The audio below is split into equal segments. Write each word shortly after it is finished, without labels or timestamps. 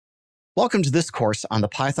Welcome to this course on the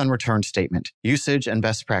Python return statement, usage and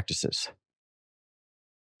best practices.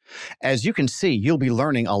 As you can see, you'll be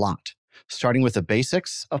learning a lot, starting with the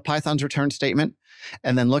basics of Python's return statement,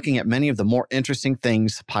 and then looking at many of the more interesting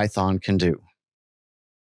things Python can do.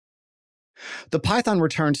 The Python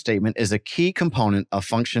return statement is a key component of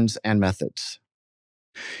functions and methods.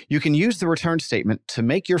 You can use the return statement to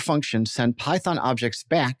make your function send Python objects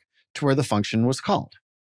back to where the function was called.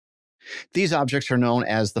 These objects are known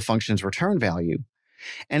as the function's return value,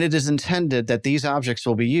 and it is intended that these objects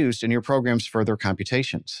will be used in your program's further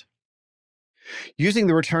computations. Using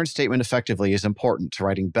the return statement effectively is important to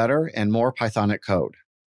writing better and more Pythonic code.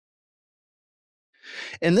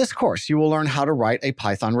 In this course, you will learn how to write a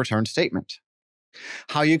Python return statement,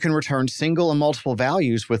 how you can return single and multiple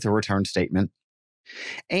values with the return statement,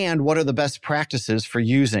 and what are the best practices for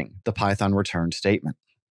using the Python return statement.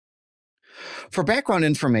 For background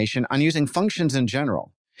information on using functions in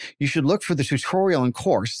general, you should look for the tutorial and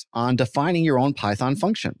course on defining your own Python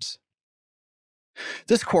functions.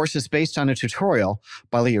 This course is based on a tutorial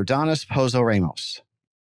by Leodanis Pozo Ramos.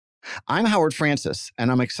 I'm Howard Francis,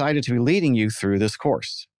 and I'm excited to be leading you through this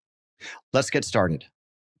course. Let's get started.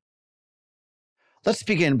 Let's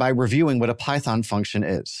begin by reviewing what a Python function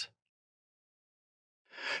is.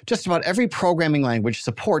 Just about every programming language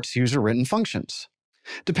supports user-written functions.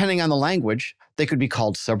 Depending on the language, they could be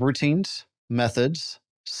called subroutines, methods,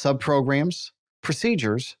 subprograms,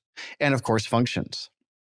 procedures, and of course, functions.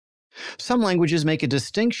 Some languages make a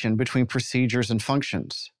distinction between procedures and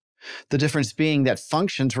functions, the difference being that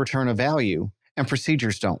functions return a value and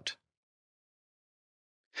procedures don't.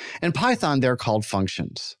 In Python, they're called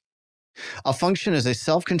functions. A function is a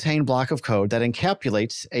self-contained block of code that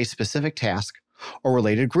encapsulates a specific task or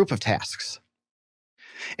related group of tasks.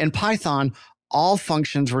 In Python, all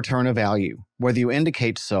functions return a value, whether you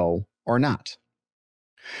indicate so or not.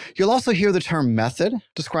 You'll also hear the term method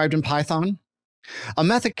described in Python. A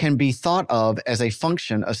method can be thought of as a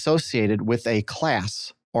function associated with a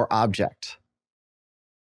class or object.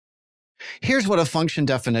 Here's what a function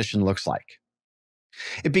definition looks like.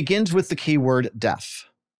 It begins with the keyword def.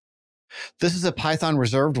 This is a Python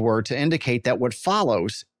reserved word to indicate that what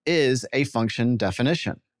follows is a function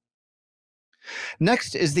definition.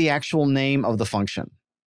 Next is the actual name of the function.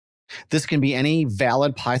 This can be any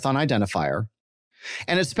valid Python identifier,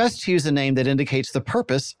 and it's best to use a name that indicates the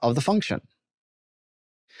purpose of the function.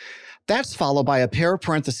 That's followed by a pair of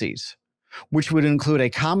parentheses, which would include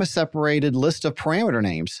a comma-separated list of parameter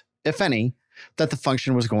names, if any, that the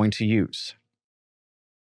function was going to use.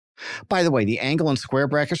 By the way, the angle and square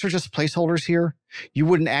brackets are just placeholders here. You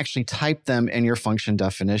wouldn't actually type them in your function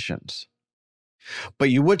definitions. But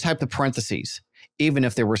you would type the parentheses, even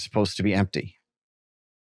if they were supposed to be empty.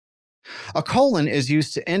 A colon is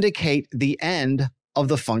used to indicate the end of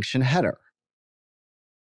the function header.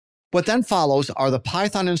 What then follows are the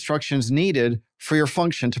Python instructions needed for your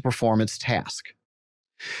function to perform its task.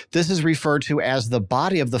 This is referred to as the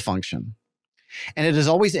body of the function, and it is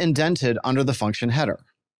always indented under the function header.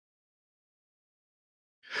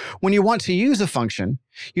 When you want to use a function,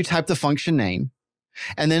 you type the function name,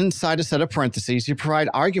 and then inside a set of parentheses, you provide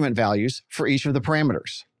argument values for each of the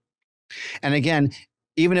parameters. And again,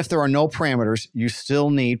 even if there are no parameters, you still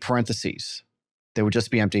need parentheses. They would just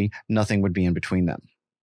be empty, nothing would be in between them.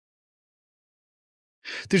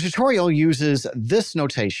 The tutorial uses this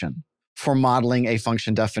notation for modeling a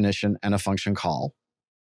function definition and a function call.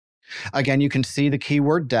 Again, you can see the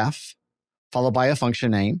keyword def, followed by a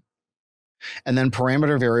function name, and then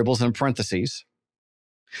parameter variables in parentheses,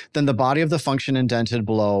 then the body of the function indented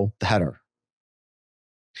below the header,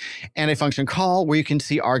 and a function call where you can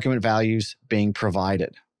see argument values being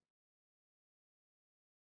provided.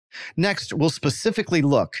 Next, we'll specifically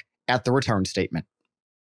look at the return statement.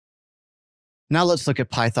 Now let's look at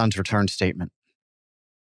Python's return statement.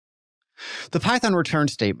 The Python return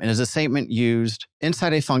statement is a statement used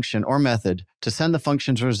inside a function or method to send the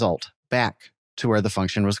function's result back to where the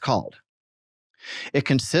function was called. It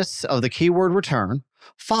consists of the keyword return,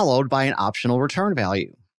 followed by an optional return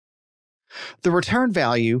value. The return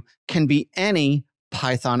value can be any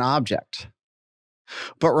Python object.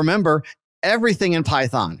 But remember, everything in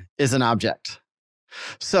Python is an object.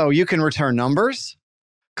 So you can return numbers,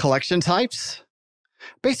 collection types,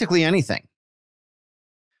 basically anything.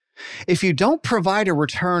 If you don't provide a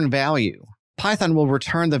return value, Python will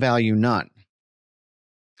return the value none.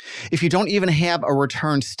 If you don't even have a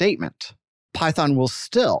return statement, Python will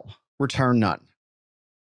still return none.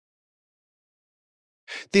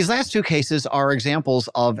 These last two cases are examples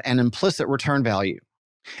of an implicit return value,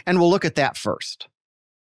 and we'll look at that first.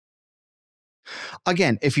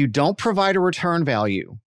 Again, if you don't provide a return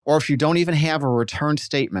value, or if you don't even have a return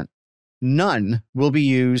statement, none will be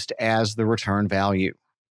used as the return value.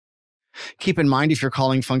 Keep in mind, if you're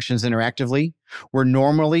calling functions interactively, where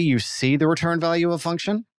normally you see the return value of a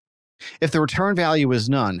function, if the return value is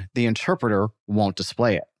none, the interpreter won't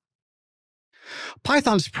display it.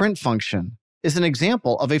 Python's print function is an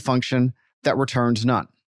example of a function that returns none,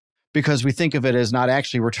 because we think of it as not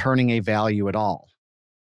actually returning a value at all.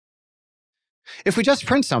 If we just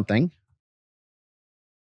print something,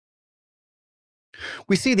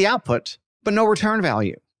 we see the output, but no return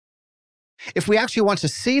value. If we actually want to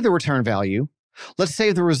see the return value, let's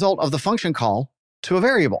save the result of the function call to a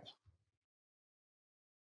variable.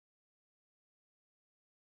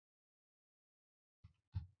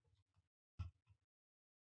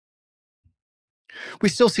 We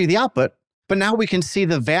still see the output, but now we can see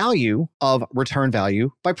the value of return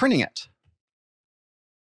value by printing it.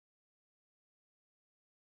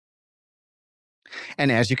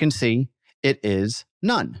 And as you can see, it is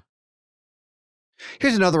none.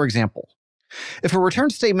 Here's another example. If a return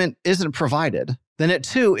statement isn't provided, then it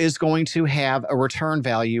too is going to have a return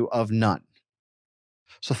value of none.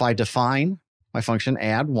 So if I define my function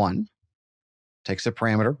add1, takes a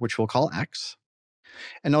parameter, which we'll call x,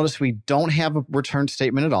 and notice we don't have a return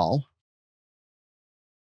statement at all.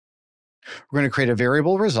 We're going to create a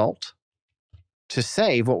variable result to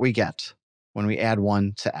save what we get when we add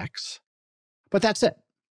 1 to x. But that's it.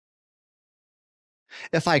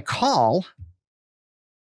 If I call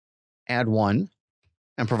add1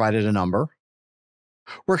 and provided a number,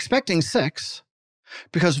 we're expecting 6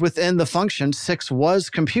 because within the function 6 was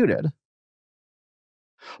computed,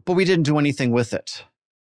 but we didn't do anything with it.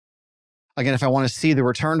 Again, if I want to see the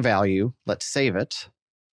return value, let's save it.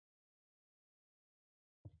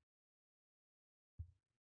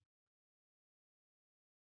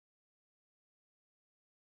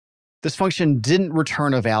 This function didn't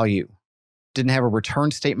return a value, didn't have a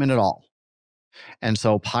return statement at all. And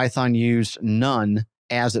so Python used none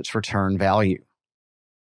as its return value.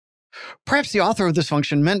 Perhaps the author of this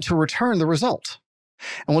function meant to return the result.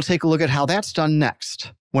 And we'll take a look at how that's done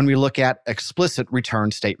next when we look at explicit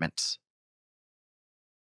return statements.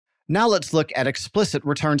 Now let's look at explicit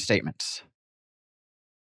return statements.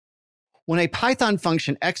 When a Python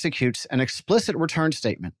function executes an explicit return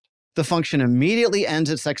statement, the function immediately ends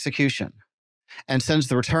its execution and sends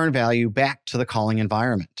the return value back to the calling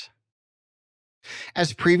environment.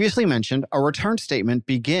 As previously mentioned, a return statement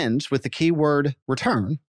begins with the keyword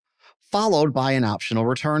return, followed by an optional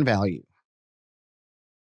return value.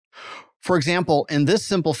 For example, in this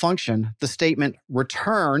simple function, the statement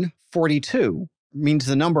return 42 means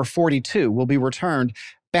the number 42 will be returned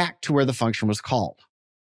back to where the function was called.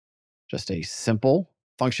 Just a simple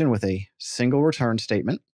function with a single return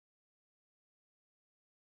statement.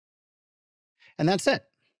 And that's it.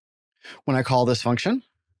 When I call this function,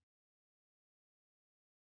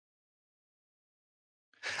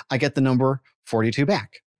 I get the number 42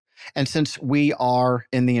 back. And since we are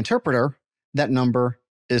in the interpreter, that number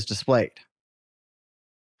is displayed.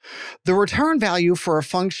 The return value for a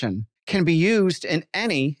function can be used in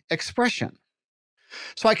any expression.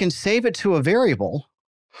 So I can save it to a variable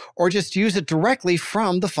or just use it directly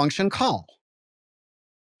from the function call.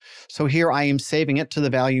 So here I am saving it to the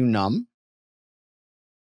value num.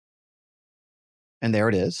 And there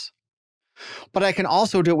it is. But I can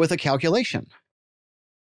also do it with a calculation.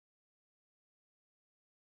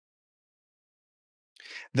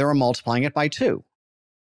 There I'm multiplying it by 2.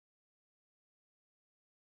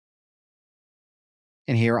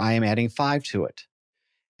 And here I am adding 5 to it.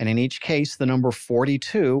 And in each case, the number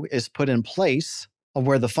 42 is put in place of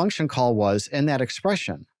where the function call was in that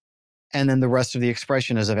expression. And then the rest of the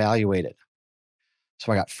expression is evaluated.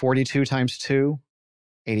 So I got 42 times 2,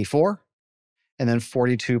 84. And then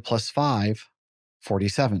 42 plus 5,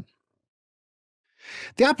 47.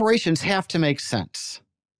 The operations have to make sense.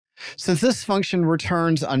 Since this function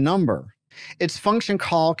returns a number, its function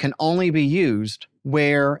call can only be used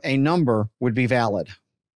where a number would be valid.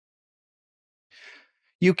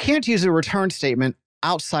 You can't use a return statement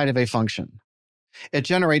outside of a function. It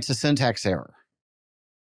generates a syntax error.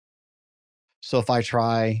 So if I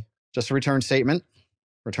try just a return statement,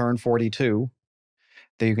 return 42,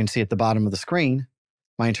 there you can see at the bottom of the screen,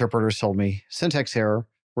 my interpreters told me syntax error,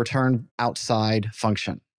 return outside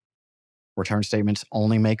function. Return statements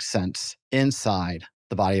only make sense inside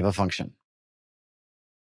the body of a function.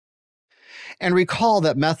 And recall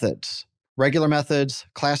that methods, regular methods,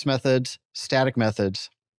 class methods, static methods,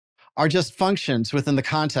 are just functions within the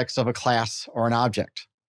context of a class or an object.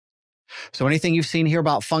 So anything you've seen here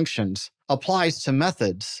about functions applies to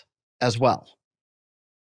methods as well.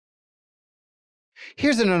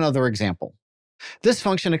 Here's another example. This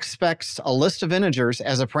function expects a list of integers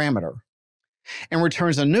as a parameter and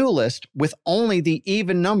returns a new list with only the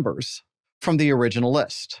even numbers from the original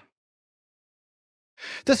list.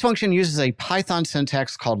 This function uses a Python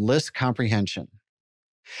syntax called list comprehension.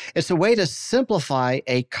 It's a way to simplify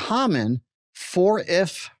a common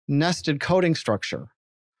for-if nested coding structure,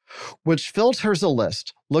 which filters a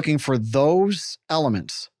list looking for those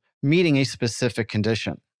elements meeting a specific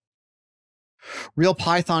condition. Real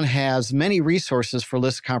Python has many resources for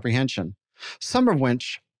list comprehension, some of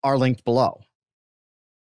which are linked below.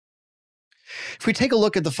 If we take a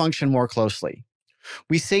look at the function more closely,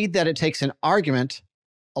 we see that it takes an argument,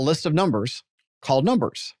 a list of numbers, called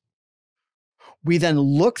numbers. We then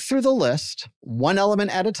look through the list, one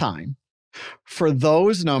element at a time, for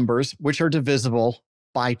those numbers which are divisible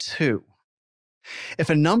by 2. If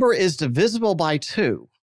a number is divisible by 2,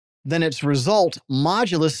 then its result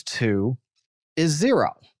modulus 2 is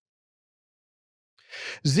 0.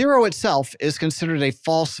 0 itself is considered a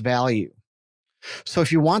false value. So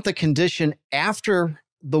if you want the condition after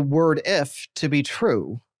the word if to be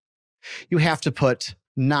true, you have to put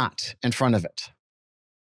not in front of it.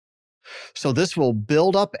 So this will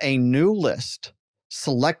build up a new list,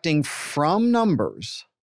 selecting from numbers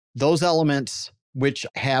those elements which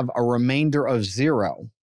have a remainder of 0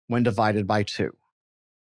 when divided by 2.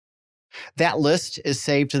 That list is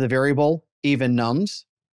saved to the variable even nums,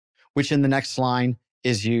 which in the next line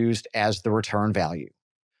is used as the return value.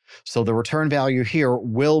 So the return value here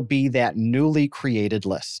will be that newly created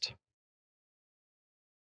list.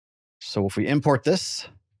 So if we import this,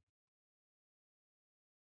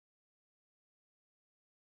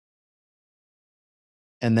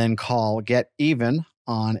 and then call getEven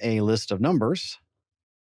on a list of numbers,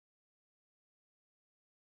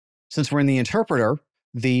 since we're in the interpreter,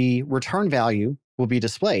 the return value will be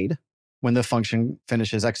displayed when the function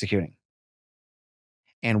finishes executing.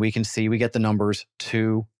 And we can see we get the numbers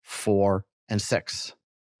 2, 4, and 6.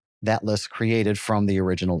 That list created from the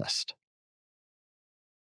original list.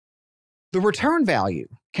 The return value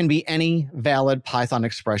can be any valid Python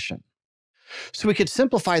expression. So we could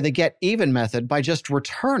simplify the getEven method by just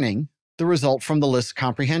returning the result from the list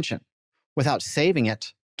comprehension without saving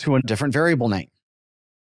it to a different variable name.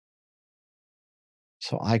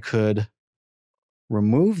 So I could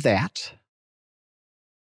remove that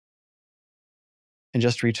and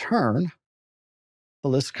just return the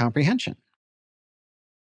list comprehension.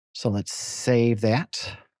 So let's save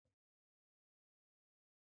that.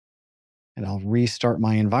 And I'll restart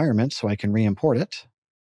my environment so I can re-import it.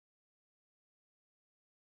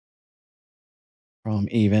 From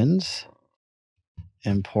evens,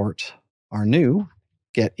 import our new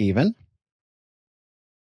getEven.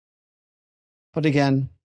 But again,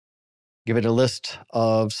 give it a list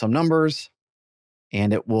of some numbers,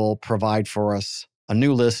 and it will provide for us a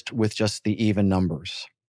new list with just the even numbers.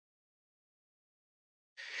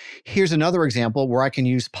 Here's another example where I can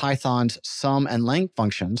use Python's sum and length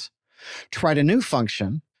functions to write a new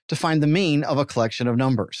function to find the mean of a collection of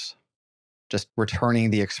numbers, just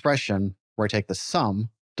returning the expression where I take the sum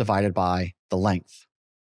divided by the length.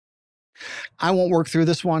 I won't work through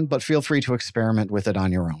this one, but feel free to experiment with it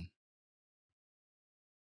on your own.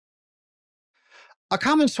 A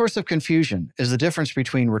common source of confusion is the difference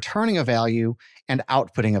between returning a value and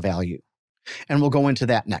outputting a value, and we'll go into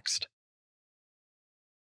that next.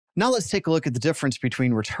 Now let's take a look at the difference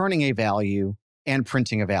between returning a value and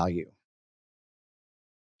printing a value.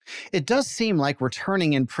 It does seem like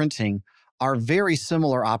returning and printing are very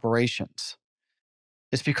similar operations.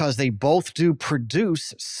 It's because they both do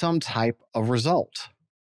produce some type of result.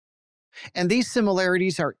 And these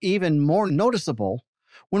similarities are even more noticeable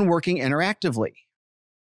when working interactively.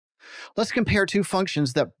 Let's compare two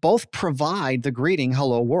functions that both provide the greeting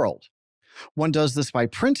hello world. One does this by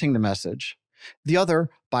printing the message, the other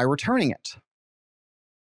by returning it.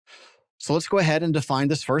 So let's go ahead and define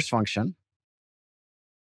this first function.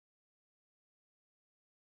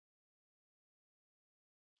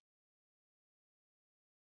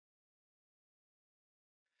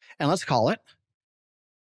 And let's call it.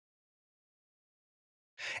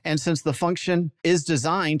 And since the function is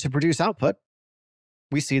designed to produce output,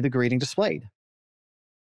 we see the greeting displayed.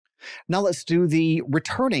 Now let's do the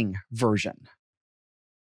returning version.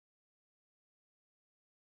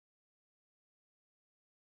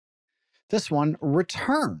 This one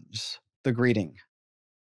returns the greeting,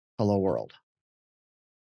 hello world.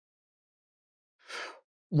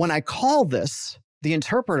 When I call this, the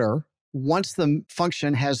interpreter, once the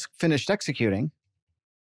function has finished executing,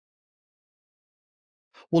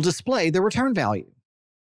 will display the return value.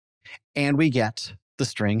 And we get the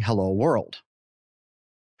string hello world.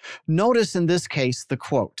 Notice in this case the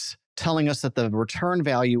quotes, telling us that the return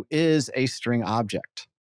value is a string object.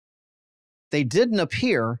 They didn't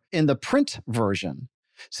appear in the print version,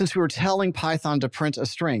 since we were telling Python to print a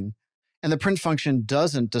string, and the print function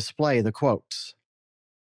doesn't display the quotes.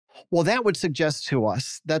 Well, that would suggest to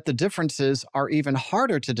us that the differences are even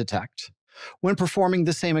harder to detect when performing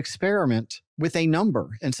the same experiment with a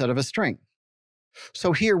number instead of a string.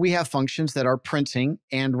 So here we have functions that are printing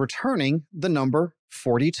and returning the number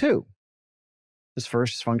 42. This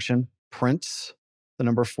first function prints the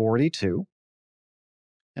number 42.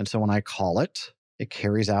 And so when I call it, it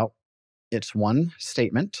carries out its one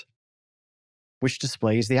statement, which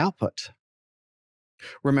displays the output.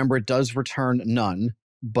 Remember, it does return none,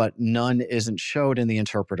 but none isn't showed in the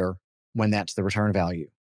interpreter when that's the return value.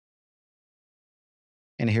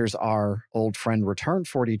 And here's our old friend return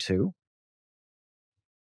 42.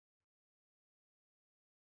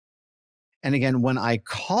 And again, when I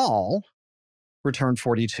call return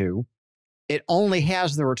 42, it only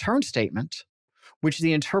has the return statement, which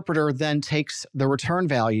the interpreter then takes the return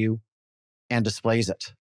value and displays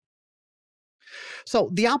it. So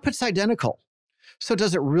the output's identical. So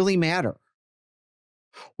does it really matter?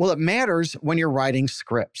 Well, it matters when you're writing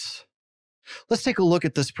scripts. Let's take a look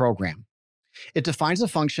at this program. It defines a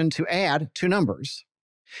function to add two numbers,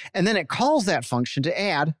 and then it calls that function to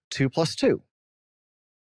add 2 plus 2.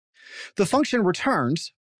 The function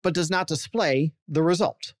returns, but does not display the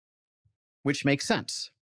result, which makes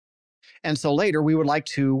sense. And so later we would like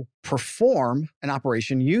to perform an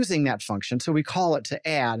operation using that function, so we call it to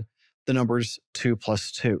add the numbers 2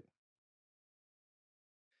 plus 2.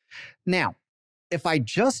 Now, if I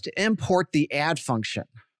just import the add function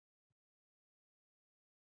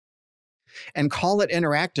and call it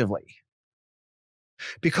interactively,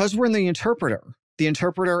 because we're in the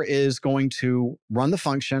interpreter is going to run the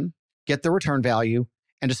function, get the return value,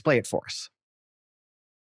 and display it for us.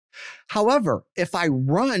 However, if I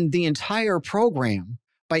run the entire program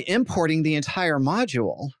by importing the entire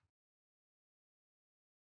module,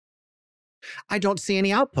 I don't see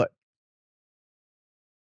any output.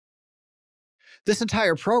 This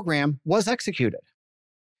entire program was executed.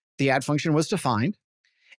 The add function was defined,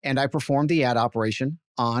 and I performed the add operation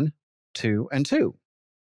on 2 and 2.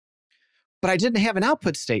 But I didn't have an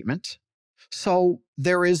output statement, so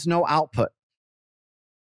there is no output.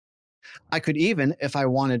 I could even, if I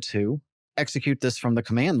wanted to, execute this from the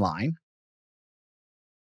command line.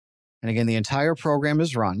 And again, the entire program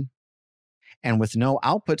is run, and with no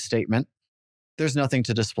output statement, there's nothing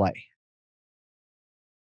to display.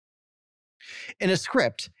 In a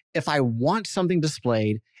script, if I want something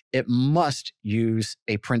displayed, it must use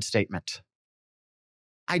a print statement.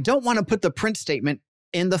 I don't want to put the print statement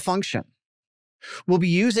in the function. We'll be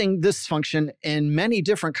using this function in many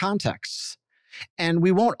different contexts, and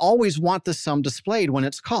we won't always want the sum displayed when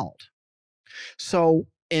it's called. So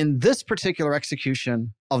in this particular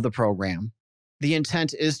execution of the program, the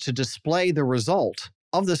intent is to display the result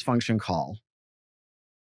of this function call.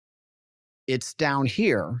 It's down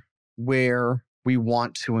here where we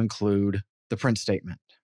want to include the print statement.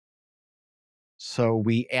 So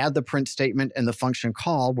we add the print statement in the function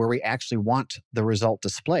call where we actually want the result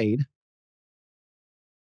displayed.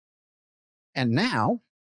 And now,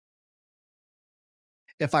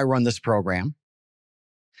 if I run this program,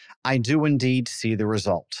 I do indeed see the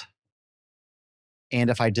result. And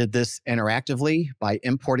if I did this interactively by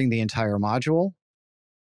importing the entire module,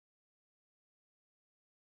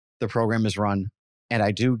 the program is run, and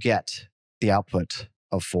I do get the output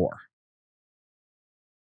of 4.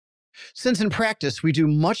 Since in practice, we do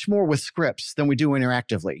much more with scripts than we do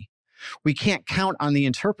interactively, we can't count on the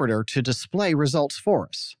interpreter to display results for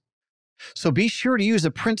us. So be sure to use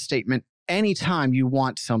a print statement anytime you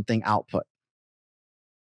want something output.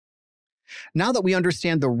 Now that we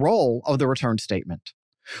understand the role of the return statement,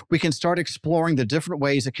 we can start exploring the different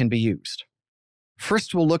ways it can be used.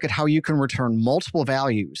 First, we'll look at how you can return multiple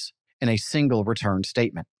values in a single return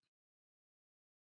statement.